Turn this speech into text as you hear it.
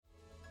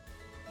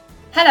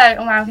Hello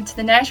and welcome to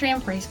the Nursery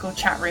and Preschool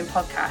Chat Room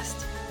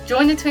podcast.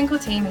 Join the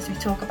Twinkl team as we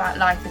talk about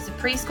life as a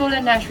preschool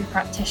and nursery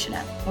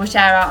practitioner. We'll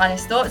share our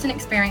honest thoughts and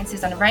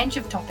experiences on a range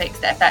of topics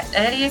that affect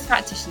early years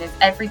practitioners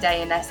every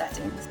day in their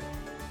settings.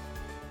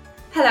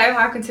 Hello and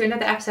welcome to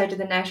another episode of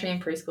the Nursery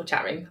and Preschool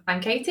Chat Room. I'm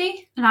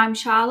Katie. And I'm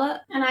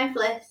Charlotte. And I'm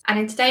Bliss. And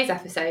in today's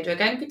episode, we're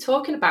going to be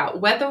talking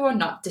about whether or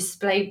not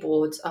display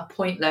boards are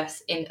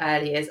pointless in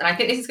early years. And I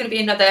think this is going to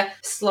be another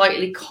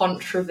slightly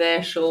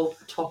controversial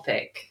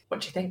topic. What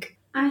do you think?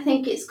 I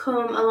think it's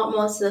come a lot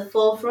more to the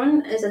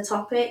forefront as a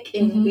topic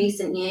in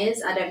recent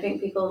years. I don't think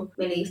people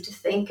really used to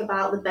think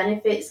about the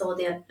benefits or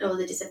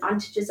the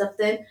disadvantages of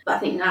them. But I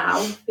think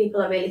now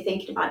people are really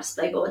thinking about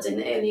display boards in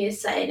the early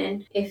years setting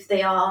and if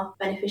they are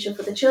beneficial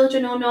for the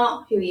children or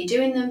not. Who are you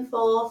doing them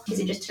for? Is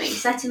it just to make the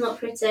setting look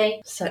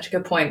pretty? Such a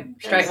good point.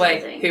 Straight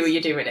away, who are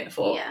you doing it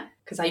for? Yeah.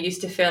 Because I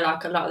used to feel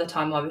like a lot of the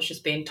time I was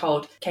just being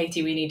told,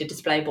 Katie, we need a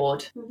display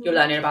board. You're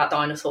learning about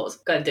dinosaurs.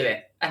 Go and do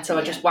it. And so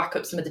I just whack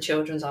up some of the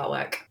children's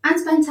artwork. And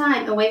spend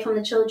time away from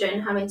the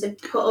children having to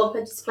put up a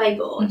display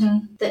board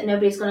that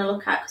nobody's going to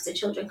look at because the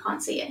children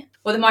can't see it.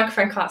 What the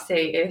microphone can't see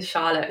is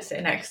Charlotte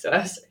sitting next to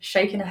us,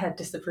 shaking her head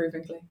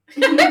disapprovingly.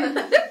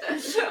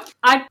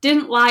 I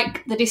didn't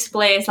like the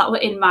displays that were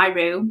in my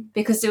room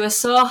because they were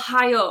so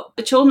high up.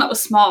 The children that were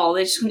small,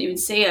 they just couldn't even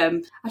see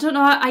them. I don't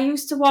know, I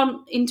used to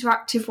want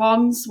interactive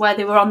ones where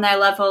they were on their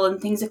level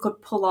and things they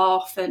could pull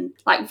off and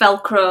like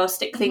Velcro,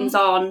 stick things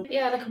on.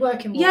 Yeah, like a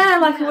working wall. Yeah,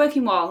 like a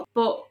working wall.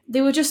 But they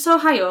were just so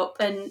high up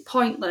and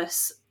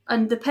pointless.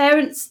 And the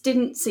parents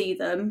didn't see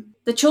them.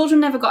 The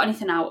children never got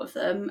anything out of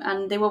them.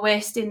 And they were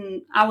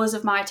wasting hours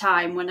of my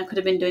time when I could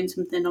have been doing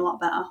something a lot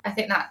better. I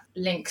think that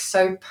links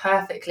so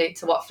perfectly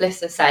to what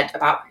Fliss said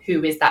about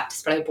who is that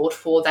display board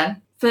for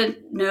then. For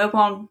no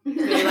one,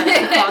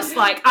 really, because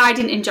I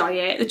didn't enjoy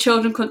it. The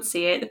children couldn't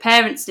see it. The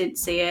parents didn't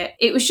see it.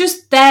 It was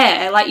just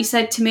there, like you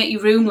said, to make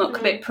your room look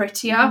a bit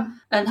prettier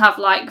and have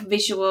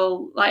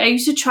visual. I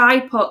used to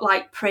try put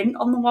print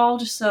on the wall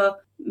just so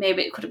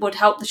maybe it would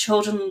help the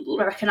children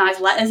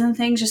recognise letters and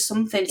things, just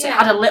something. So it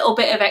had a little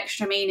bit of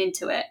extra meaning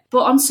to it.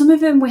 But on some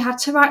of them, we had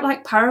to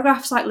write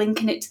paragraphs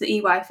linking it to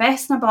the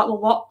EYFS, and I'd be like,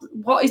 well,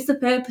 what is the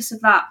purpose of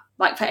that?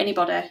 For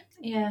anybody.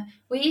 Yeah,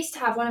 we used to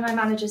have one of my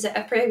managers at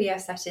a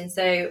previous setting,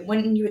 so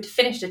when you had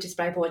finished a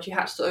display board, you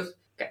had to sort of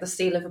get the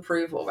seal of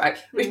approval, right?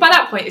 Which by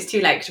that point is too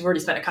late because you've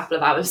already spent a couple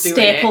of hours doing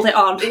it. Stapled it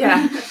on.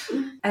 Yeah.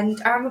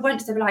 And I remember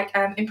once they were like,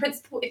 in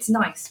principle, it's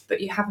nice,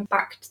 but you haven't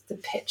backed the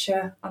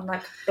picture on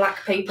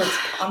black paper to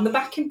put on the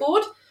backing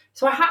board.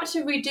 So I had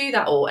to redo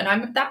that all,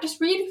 and that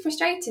just really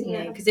frustrated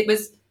me because it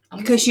was...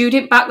 Because you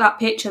didn't back that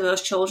picture,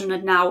 those children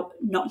are now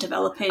not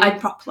developing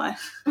properly.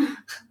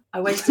 I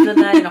wasted a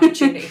learning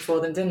opportunity for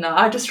them, didn't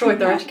I? I destroyed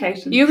their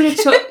education. You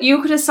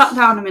could have sat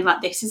down and been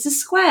like, this is a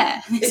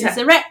square, this is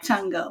a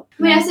rectangle.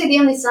 I mean, I think the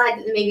only side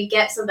that they maybe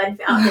get some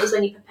benefit out of it is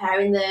when you're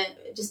preparing the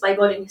display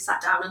board and you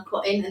sat down and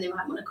cut in and they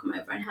might want to come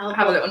over and help.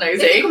 Have a little nosy.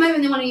 If they come over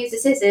and they want to use the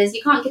scissors,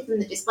 you can't give them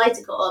the display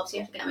to cut up, so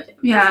you have to get them a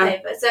different piece of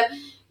paper. So,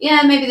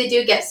 yeah, maybe they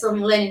do get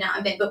some learning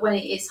out of it, but when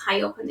it is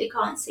high up and they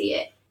can't see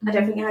it, I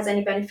don't think it has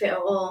any benefit at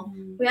all.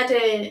 We had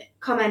a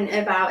comment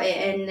about it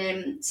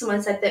and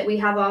someone said that we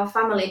have our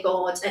family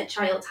board at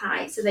child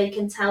height so they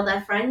can tell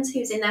their friends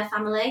who's in their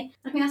family.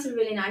 I think that's a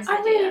really nice idea.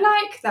 I really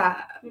like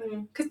that.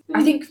 Because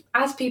I think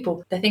as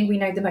people, the thing we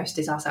know the most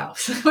is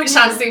ourselves, which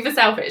sounds super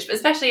selfish, but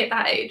especially at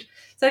that age.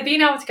 So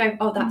being able to go,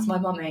 oh, that's my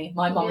mummy.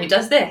 My mummy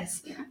does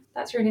this. Yeah.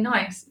 That's really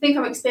nice. I think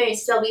from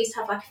experience still, we used to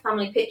have a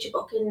family picture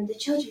book and the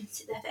children would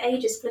sit there for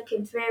ages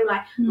flicking through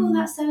oh,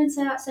 that's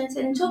so-and-so, that's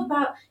so-and-so. And talk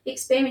about the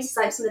experiences,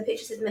 some of the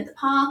pictures of them at the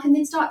park and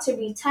then start to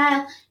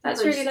retell.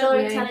 That's really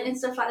storytelling and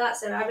stuff like that.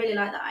 So I really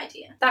like that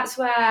idea. That's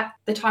where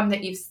the time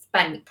that you've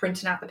spent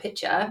printing out the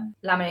picture,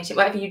 laminating,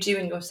 whatever you do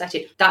in your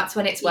setting, that's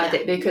when it's worth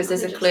it because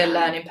there's a clear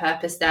learning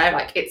purpose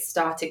there. It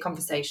started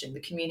conversation, the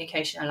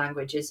communication and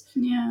language is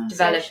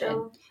developing.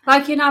 Social.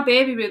 In our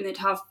baby room, they'd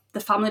have the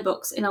family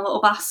books in a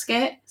little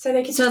basket so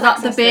they could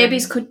that the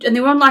babies could, and they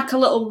were on a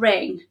little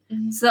ring,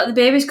 so that the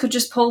babies could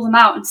just pull them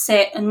out and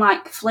sit and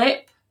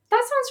flip.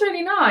 That sounds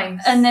really nice.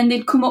 And then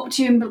they'd come up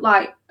to you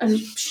and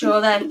show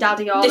their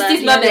daddy or this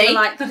is mummy.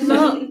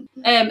 Look.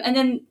 And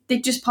then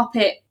they'd just pop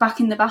it back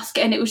in the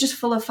basket and it was just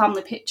full of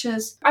family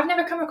pictures. I've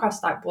never come across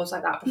boards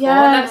like that before.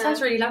 Yeah. That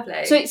sounds really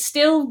lovely. So it's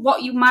still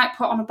what you might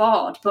put on a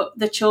board, but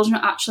the children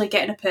are actually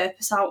getting a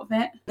purpose out of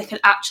it. They can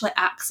actually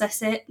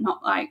access it,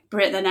 not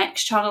break their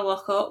necks trying to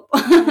look up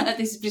at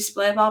this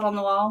display board on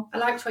the wall. I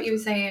liked what you were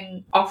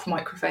saying off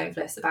microphone,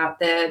 Fliss, about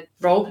the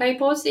role play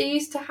boards that you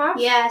used to have.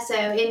 Yeah, so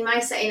in my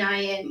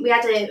setting, we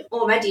had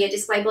already a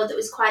display board that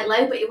was quite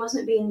low, but it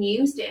wasn't being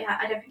used.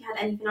 I don't think it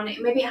had anything on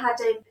it. Maybe it had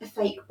a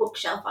fake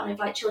bookshelf on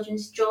of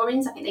children's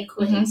drawings. I think they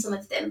coloured in some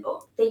of them,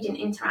 but they didn't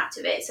interact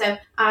with it. So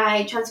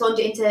I transformed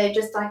it into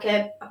just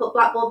I put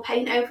blackboard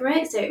paint over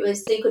it, so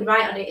you could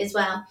write on it as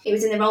well. It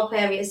was in the role play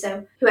area,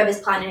 so whoever's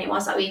planning it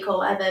was that week or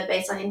whatever,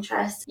 based on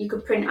interest, you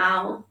could print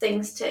out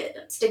things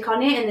to stick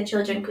on it, and the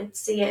children could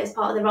see it as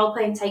part of the role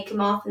play and take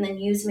them off, and then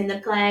use them in the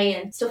play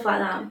and stuff like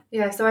that.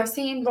 Yeah, so I've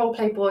seen role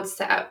play boards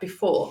set up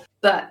before.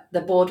 but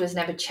the board was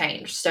never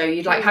changed. So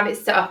you'd like have it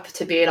set up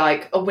to be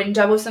like a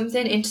window or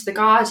something into the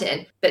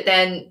garden, but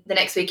then the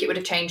next week it would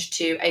have changed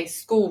to a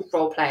school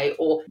role play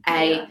or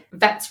a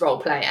vet's role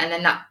play, and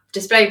then that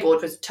display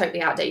board was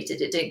totally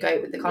outdated. It didn't go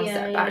with the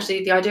concept. But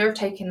actually the idea of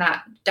taking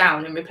that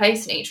down and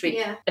replacing each week,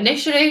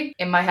 initially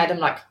in my head I'm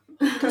like,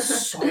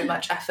 so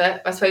much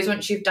effort. I suppose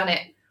once you've done it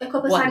a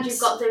couple of times,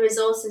 you've got the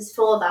resources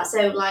for that.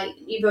 So like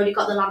you've already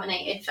got the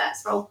laminated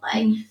vets role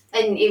play,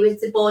 and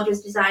the board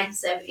was designed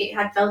so it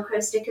had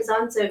Velcro stickers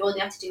on, so all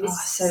you had to do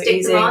was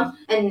stick them on.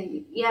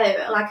 And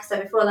like I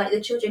said before, like the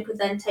children could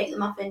then take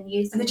them off and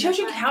use them. And the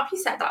children can help you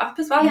set that up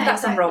as well. If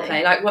that's some role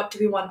play. Like, what do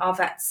we want our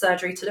vet's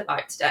surgery to look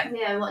like today?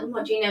 Yeah,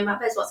 what do you know about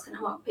vets?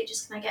 What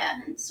pictures can I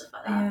get and stuff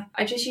like that? Yeah,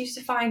 I just used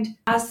to find,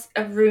 as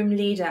a room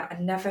leader, I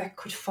never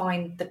could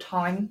find the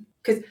time.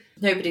 Because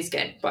nobody's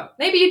getting, well,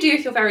 maybe you do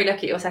if you're very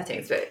lucky at your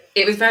settings, but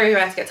it was very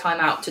rare to get time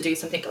out to do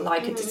something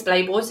like a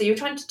display board. So you're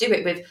trying to do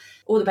it with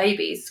all the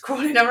babies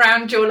crawling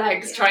around your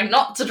legs, trying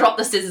not to drop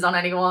the scissors on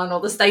anyone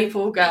or the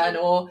staple gun,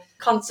 or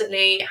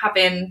constantly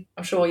having,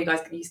 I'm sure you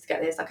guys used to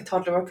get this, like a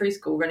toddler or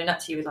preschool running up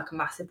to you with like a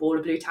massive ball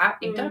of blue tack.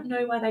 You don't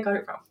know where they got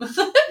it from.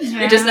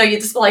 You just know your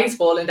display's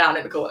falling down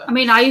in the corner. I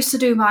mean, I used to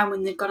do mine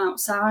when they'd gone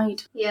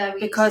outside. Yeah,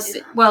 because,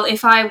 well,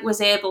 if I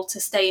was able to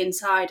stay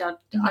inside, I'd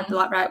be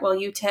like, right, well,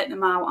 you take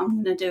them out,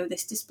 I'm going to do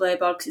this display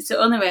board, because it's the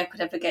only way I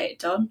could ever get it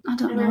done. I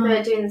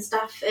remember doing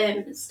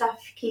the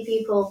staff key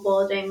people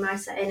board in my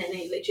setting, and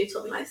it literally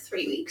took me like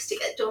 3 weeks to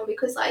get done,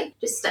 because like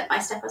just step by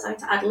step I was having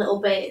to add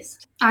little bits.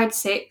 I had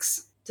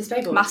 6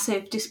 display boards,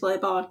 massive display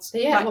boards.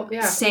 Yeah,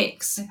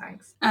 6. No,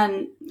 thanks.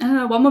 And I don't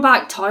know, one was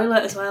about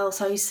toilet as well.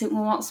 So you think,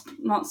 well,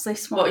 what's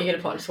this one? What are you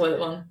gonna put on the toilet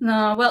one?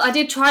 No, well, I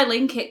did try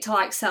link it to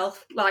like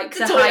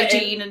the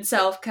hygiene and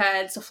self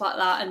care and stuff like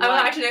that. And I'm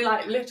imagining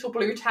like little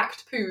blue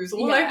tacked poos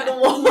all over the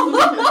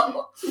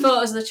wall.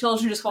 Photos of the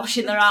children just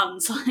washing their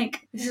hands.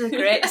 Like, this is a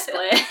great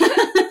display.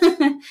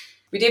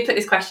 We did put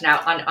this question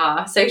out on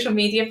our social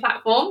media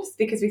platforms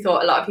because we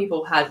thought a lot of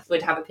people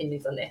would have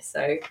opinions on this.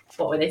 So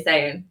what were they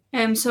saying?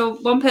 So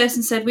one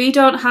person said, we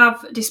don't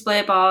have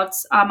display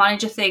boards. Our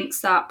manager thinks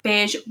that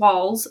beige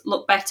walls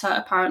look better,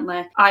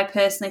 apparently. I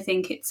personally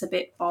think it's a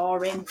bit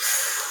boring.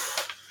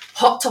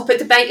 Hot topic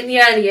debate in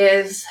the early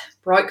years.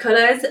 Bright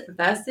colours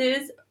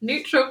versus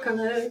neutral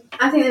colours.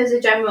 I think there was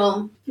a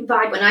general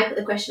vibe when I put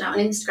the question out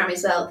on Instagram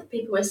as well. That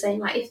people were saying,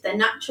 like, if they're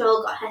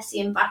natural, got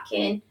Hessian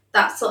backing,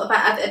 that sort of,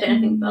 I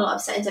don't think a lot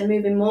of settings are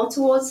moving more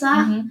towards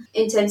that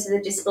in terms of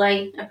the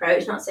display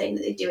approach. Not saying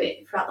that they do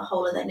it throughout the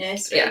whole of their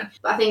nursery,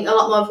 but I think a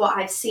lot more of what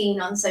I've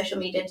seen on social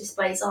media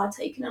displays are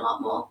taking a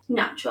lot more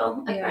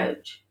natural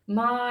approach.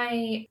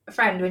 My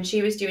friend, when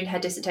she was doing her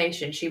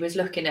dissertation, she was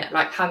looking at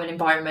like how an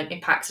environment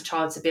impacts a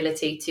child's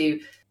ability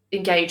to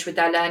engage with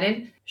their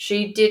learning.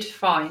 She did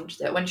find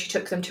that when she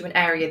took them to an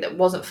area that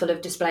wasn't full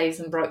of displays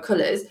and bright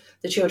colours,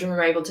 the children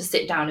were able to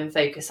sit down and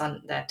focus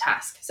on their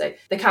task. So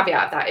the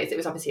caveat of that is it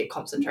was obviously a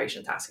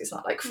concentration task. It's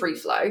not like free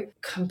flow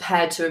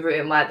compared to a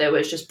room where there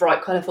was just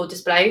bright, colourful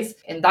displays.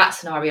 In that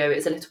scenario,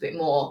 it's a little bit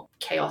more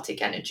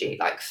chaotic energy,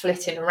 like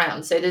flitting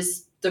around. So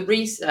there's the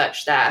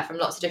research there from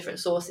lots of different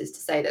sources to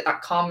say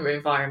that calmer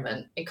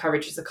environment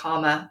encourages a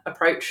calmer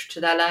approach to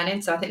their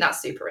learning. So I think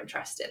that's super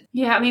interesting.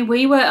 Yeah, I mean,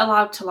 we weren't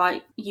allowed to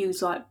like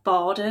use like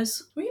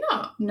borders. Were you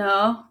not?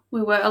 No,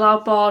 we weren't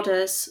allowed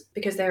borders.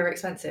 Because they were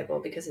expensive, or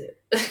because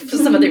for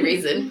some other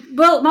reason?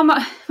 Well,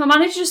 my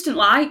manager just didn't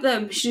like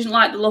them. She didn't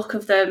like the look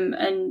of them,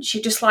 and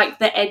she just liked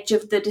the edge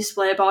of the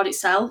display board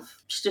itself.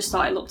 She just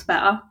thought it looked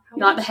better.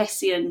 Like the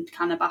Hessian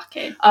kind of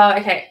backing. Oh,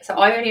 okay. So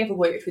I only ever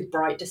worked with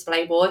bright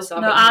display boards, so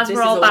this is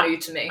all new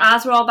to me.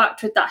 Ours were all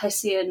backed with that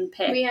Hessian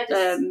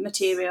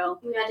material.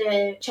 We had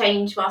a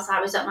change whilst I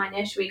was at my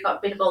nursery. We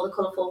got rid of all the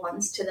colourful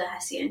ones to the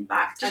Hessian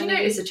back. Did you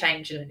notice a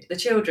change in the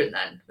children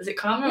then? Was it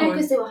calmer? Yeah,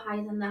 because they were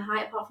higher than their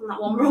height, apart from that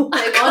one role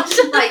play one.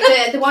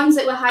 Like the ones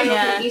that were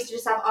higher up used to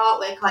just have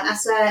artwork. Like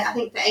I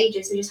think for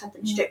ages we just had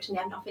them stripped and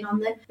they had nothing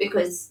on them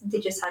because they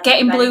just had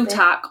getting blue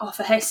tack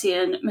off a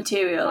Hessian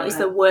material is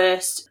the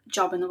worst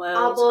job in the world.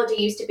 Our border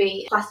used to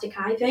be plastic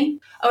ivy.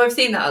 Oh, I've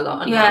seen that a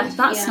lot. Yeah,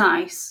 that's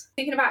nice.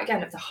 Thinking about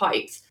again of the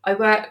height, I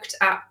worked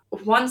at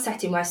one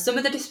setting where some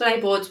of the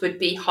display boards would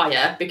be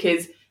higher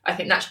because I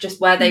think that's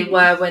just where they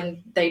were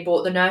when they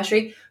bought the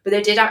nursery, but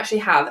they did actually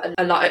have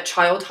a lot at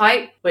child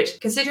height, which,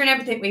 considering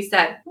everything we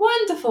said,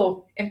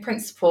 wonderful in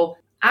principle,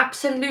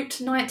 absolute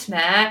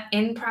nightmare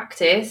in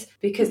practice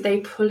because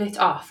they pull it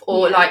off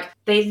or like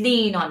they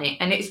lean on it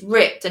and it's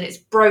ripped and it's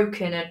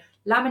broken, and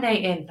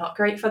laminating, not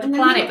great for the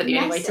planet, but the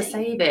only way to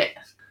save it.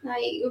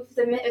 Like, if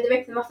they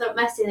rip them off, they're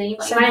messy, and then you've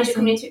got your manager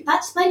coming into it. That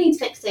display needs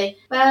fixing.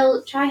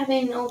 Well, try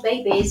having old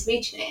babies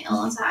reaching it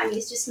all the time.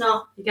 It's just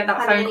not. You get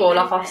that phone call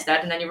off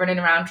Ofsted, and then you're running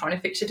around trying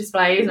to fix your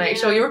displays, make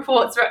sure your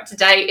reports are up to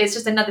date. It's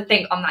just another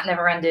thing on that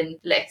never-ending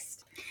list.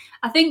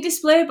 I think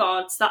display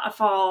boards that are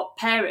for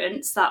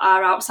parents that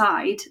are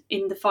outside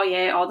in the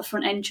foyer or the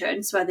front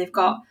entrance where they've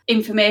got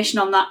information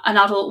on that an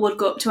adult would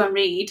go up to and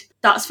read,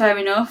 that's fair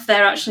enough.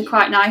 They're actually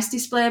quite nice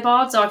display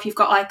boards. Or if you've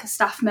got like a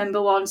staff member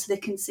one so they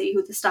can see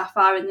who the staff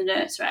are in the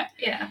nursery.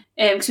 Yeah.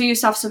 Because we used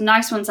to have some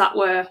nice ones that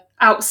were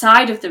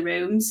outside of the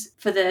rooms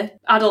for the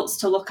adults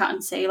to look at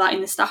and see, like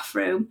in the staff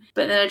room.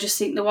 But then I just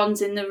think the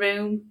ones in the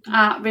room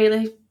aren't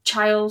really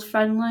child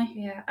friendly.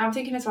 Yeah, I'm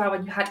thinking as well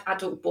when you had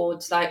adult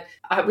boards, like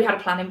we had a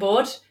planning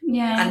board,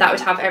 and that would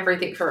have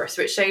everything for us,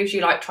 which saves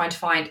you like trying to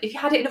find, if you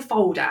had it in a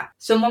folder,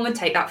 someone would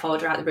take that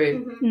folder out of the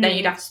room, then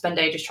you'd have to spend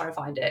ages trying to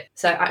find it.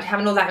 So actually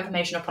having all that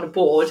information up on a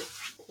board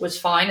was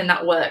fine, and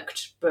that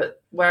worked.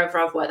 But wherever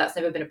I've worked, that's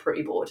never been a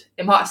pretty board.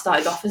 It might have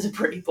started off as a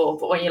pretty board,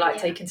 but when you're like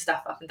taking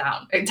stuff up and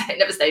down, it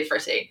never stayed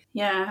pretty.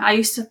 Yeah, I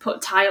used to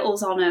put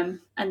titles on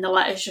them and the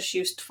letters just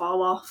used to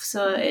fall off,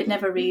 so it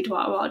never read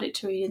what I wanted it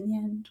to read in the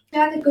end. We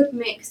had a good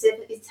mix of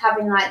it's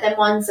having like the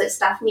ones that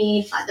staff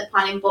need, like the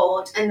planning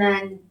board, and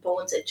then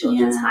boards at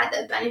children's height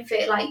that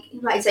benefit, like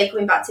I say,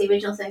 coming back to the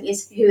original thing,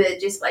 is who are the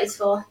displays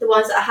for. The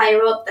ones that are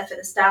higher up, they're for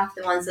the staff.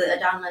 The ones that are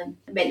down and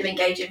make them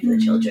engaging for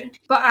the children.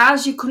 But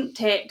ours you couldn't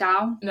take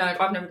down. No,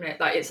 I've never done it.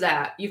 Like, it's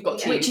there. You've got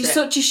to Which use is it.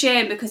 such a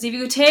shame, because if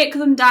you could take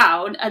them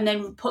down and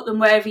then put them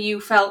wherever you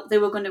felt they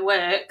were going to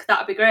work,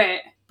 that'd be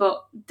great.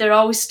 But they're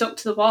always stuck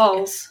to the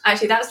walls.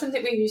 Actually, that's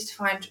something we used to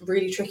find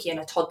really tricky in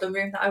a toddler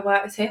room that I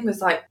worked in, was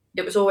like,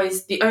 it was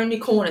always the only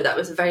corner that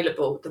was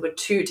available. There were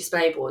 2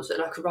 display boards at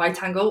like a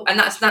right angle, and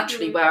that's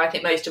naturally where I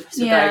think most of us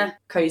would go,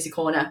 cosy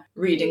corner,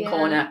 reading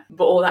corner.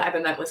 But all that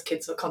ever meant was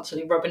kids were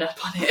constantly rubbing up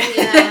on it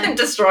and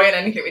destroying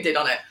anything we did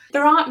on it.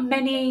 There aren't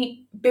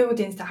many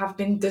buildings that have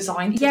been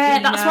designed to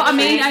that's what I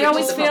mean. I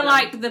always feel problem.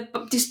 like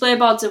the display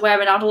boards are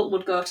where an adult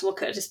would go to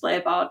look at a display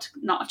board,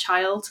 not a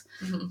child.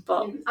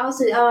 But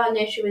also, our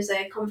nursery was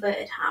a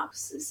converted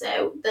house,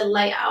 so the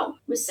layout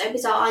was so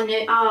bizarre.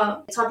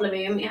 Our toddler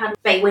room, it had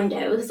bay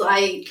windows,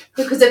 like,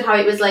 because of how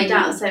it was laid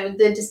out. So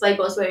the display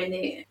boards were in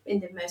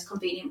the most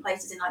convenient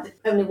places, in like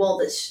the only wall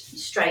that's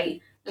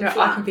straight.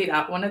 I can beat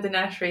that. One of the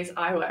nurseries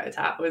I worked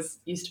at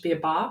used to be a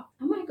bar.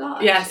 Oh my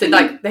god! Yeah, so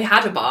like they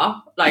had a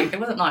bar, like it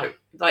wasn't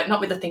like not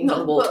with the things on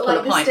the wall to pull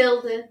like a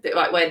pint,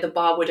 like where the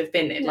bar would have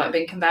been, like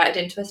been converted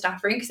into a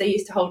staff room, because they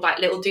used to hold like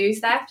little do's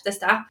there for the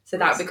staff. So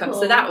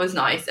so that was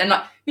nice. And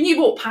like when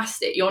you walk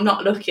past it, you're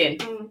not looking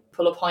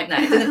pull a pint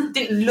there. It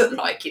didn't look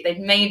like it. They've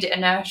made it a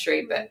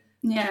nursery, but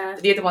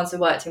the other ones that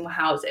worked in were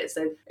houses,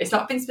 so it's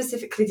not been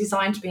specifically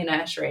designed to be a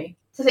nursery.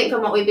 So I think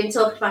from what we've been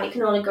talking about, you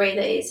can all agree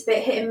that it's a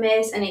bit hit and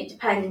miss, and it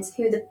depends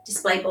who the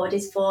display board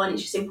is for, and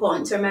it's just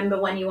important to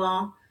remember when you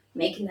are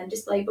making them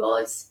display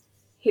boards,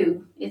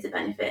 who is the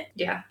benefit,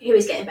 who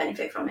is getting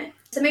benefit from it.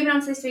 So moving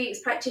on to this week's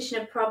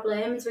practitioner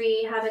problems,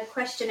 we have a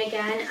question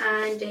again,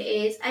 and it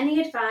is, any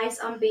advice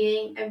on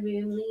being a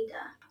room leader?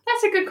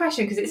 That's a good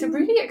question, because it's a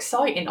really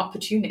exciting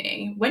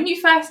opportunity. When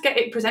you first get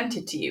it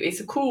presented to you,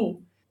 it's a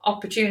cool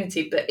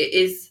opportunity, but it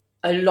is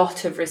a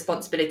lot of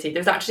responsibility.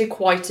 There's actually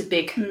quite a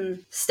big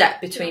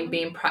step between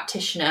being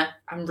practitioner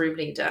and room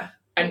leader.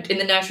 And in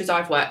the nurseries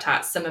I've worked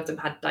at, some of them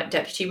had like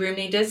deputy room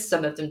leaders,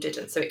 some of them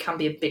didn't. So it can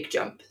be a big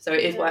jump. So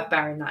it is worth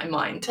bearing that in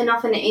mind. And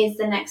often it is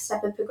the next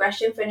step of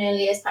progression for an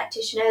early years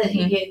practitioner, that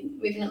if you're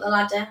moving up the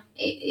ladder,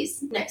 it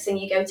is next thing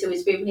you go to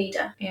is room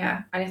leader.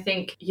 Yeah, and I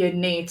think you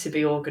need to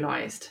be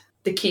organised.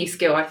 The key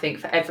skill, I think,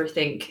 for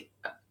everything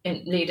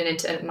in leading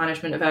into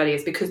management of early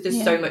years, because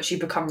there's so much you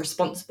become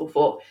responsible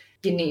for.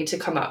 You need to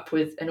come up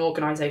with an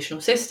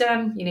organisational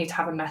system. You need to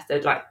have a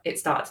method. Like, it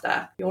starts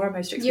there. You're a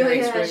most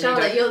experienced room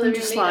Charlotte, leader. you're the room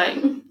just leader.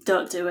 like,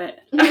 don't do it.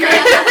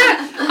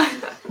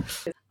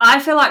 I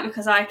feel like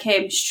because I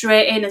came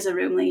straight in as a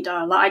room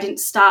leader, like I didn't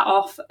start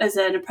off as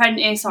an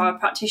apprentice or a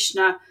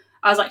practitioner.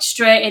 I was like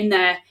straight in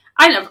there.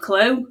 I didn't have a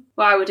clue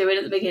what I was doing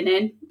at the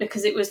beginning,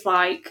 because it was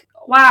like,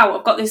 wow,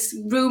 I've got this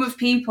room of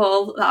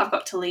people that I've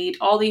got to lead,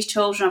 all these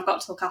children I've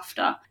got to look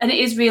after. And it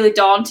is really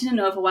daunting and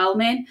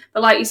overwhelming.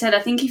 But like you said,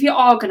 I think if you're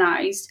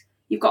organised,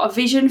 you've got a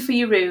vision for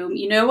your room,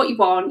 you know what you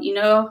want, you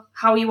know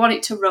how you want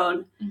it to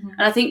run.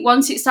 And I think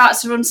once it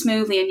starts to run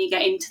smoothly and you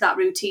get into that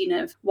routine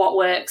of what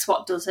works,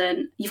 what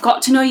doesn't, you've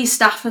got to know your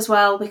staff as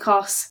well,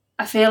 because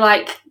I feel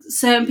like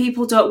certain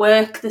people don't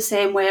work the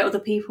same way other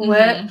people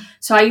work.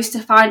 So I used to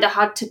find I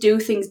had to do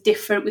things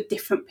different with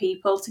different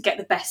people to get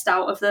the best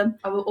out of them.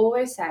 I will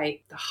always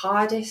say the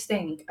hardest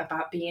thing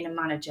about being a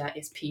manager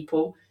is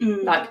people.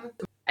 Like,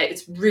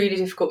 it's really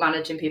difficult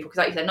managing people, because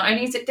like you said, not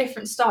only is it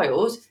different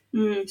styles,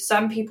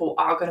 some people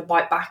are going to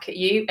bite back at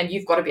you, and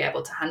you've got to be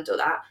able to handle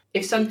that.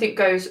 If something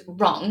goes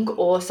wrong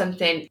or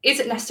something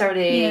isn't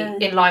necessarily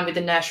in line with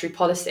the nursery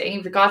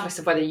policy, regardless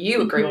of whether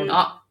you agree or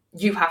not,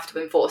 you have to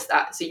enforce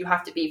that. So you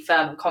have to be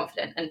firm and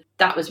confident. And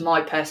that was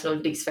my personal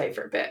least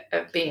favourite bit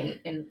of being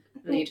in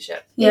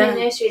leadership. In the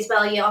nursery as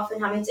well, you're often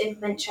having to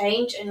implement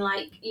change, and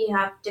like you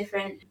have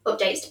different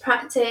updates to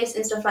practice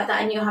and stuff like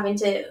that, and you're having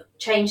to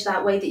change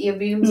that way that your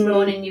room's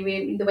run and your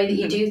room, the way that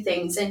you do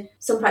things. And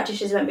some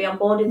practitioners won't be on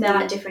board with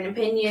that, different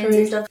opinions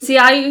and stuff. See,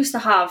 I used to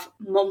have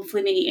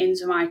monthly meetings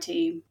with my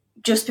team.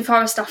 Just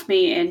before a staff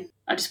meeting,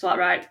 I'd just be like,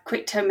 right,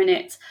 quick 10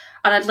 minutes.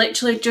 And I'd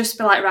literally just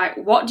be like, right,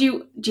 what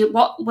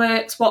what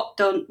works, what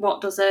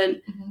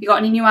doesn't? You got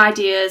any new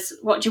ideas?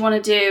 What do you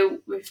want to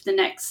do with the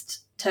next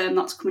term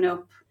that's coming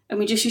up? And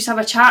we just used to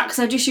have a chat, because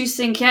I just used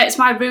to think, yeah, it's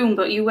my room,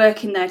 but you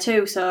work in there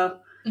too, so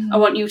I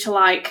want you to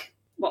like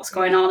what's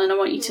going on, and I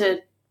want you to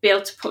be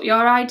able to put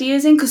your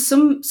ideas in, because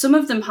some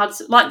of them had,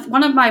 like,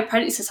 one of my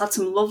apprentices had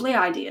some lovely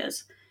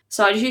ideas.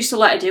 So I just used to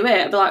let her do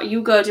it. I'd be like,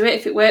 you go do it.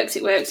 If it works,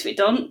 it works. If it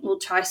don't, we'll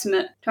try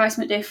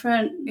something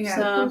different. Yeah.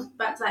 So, It comes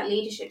back to like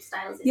leadership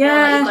styles as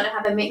well. Like, you've got to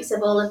have a mix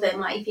of all of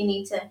them. Like if you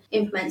need to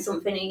implement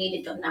something and you need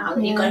it done now,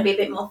 then you've got to be a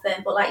bit more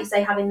firm. But like you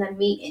say, having them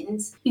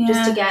meetings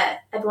just to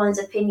get everyone's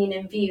opinion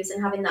and views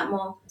and having that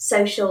more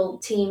social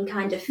team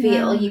kind of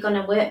feel, you're going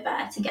to work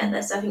better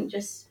together. So I think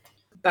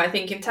But I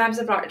think in terms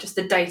of like just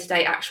the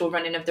day-to-day actual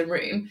running of the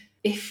room,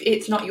 if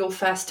it's not your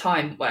first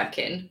time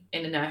working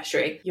in a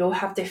nursery, you'll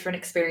have different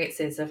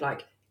experiences of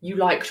like, you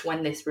liked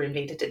when this room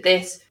leader did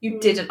this,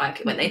 you didn't like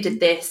it when they did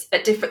this.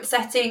 At different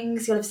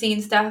settings, you'll have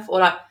seen stuff,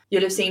 or like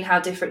you'll have seen how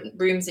different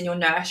rooms in your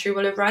nursery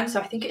will have run. So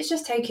I think it's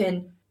just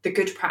taking the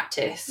good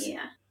practice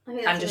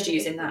and just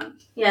using that.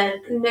 Yeah,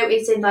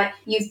 noticing like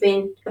you've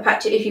been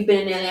if you've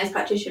been an early years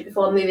practitioner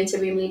before, moving to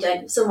room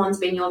leader, someone's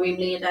been your room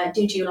leader.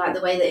 Did you like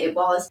the way that it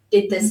was?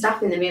 Did the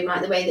staff in the room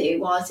like the way that it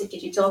was?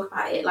 Did you talk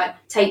about it? Like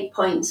take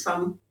points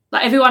from.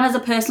 Like everyone has a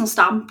personal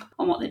stamp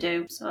on what they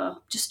do, so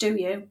just do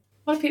you.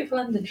 What a beautiful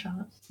London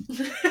shot.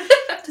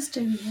 Just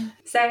do you.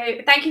 So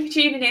thank you for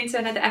tuning in to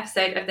another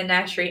episode of the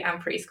Nursery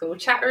and Preschool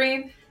Chat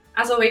Room.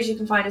 As always, you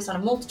can find us on a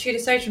multitude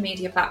of social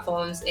media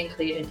platforms,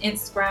 including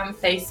Instagram,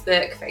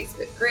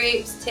 Facebook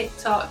groups,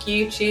 TikTok,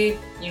 YouTube,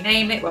 you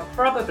name it, we're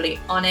probably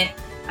on it.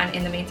 And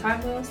in the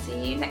meantime, we'll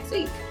see you next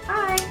week.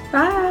 Bye.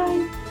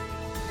 Bye.